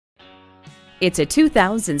It's a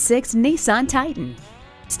 2006 Nissan Titan.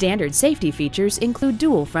 Standard safety features include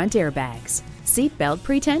dual front airbags, seat belt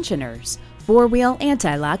pretensioners, four-wheel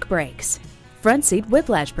anti-lock brakes, front seat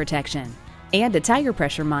whiplash protection, and a tire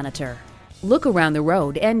pressure monitor. Look around the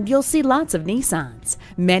road and you'll see lots of Nissans,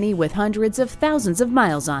 many with hundreds of thousands of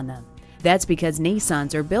miles on them. That's because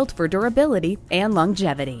Nissans are built for durability and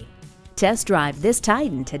longevity. Test drive this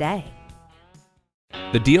Titan today.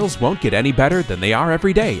 The deals won't get any better than they are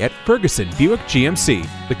every day at Ferguson Buick GMC.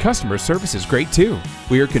 The customer service is great too.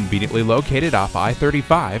 We are conveniently located off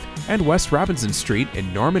I-35 and West Robinson Street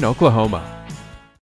in Norman, Oklahoma.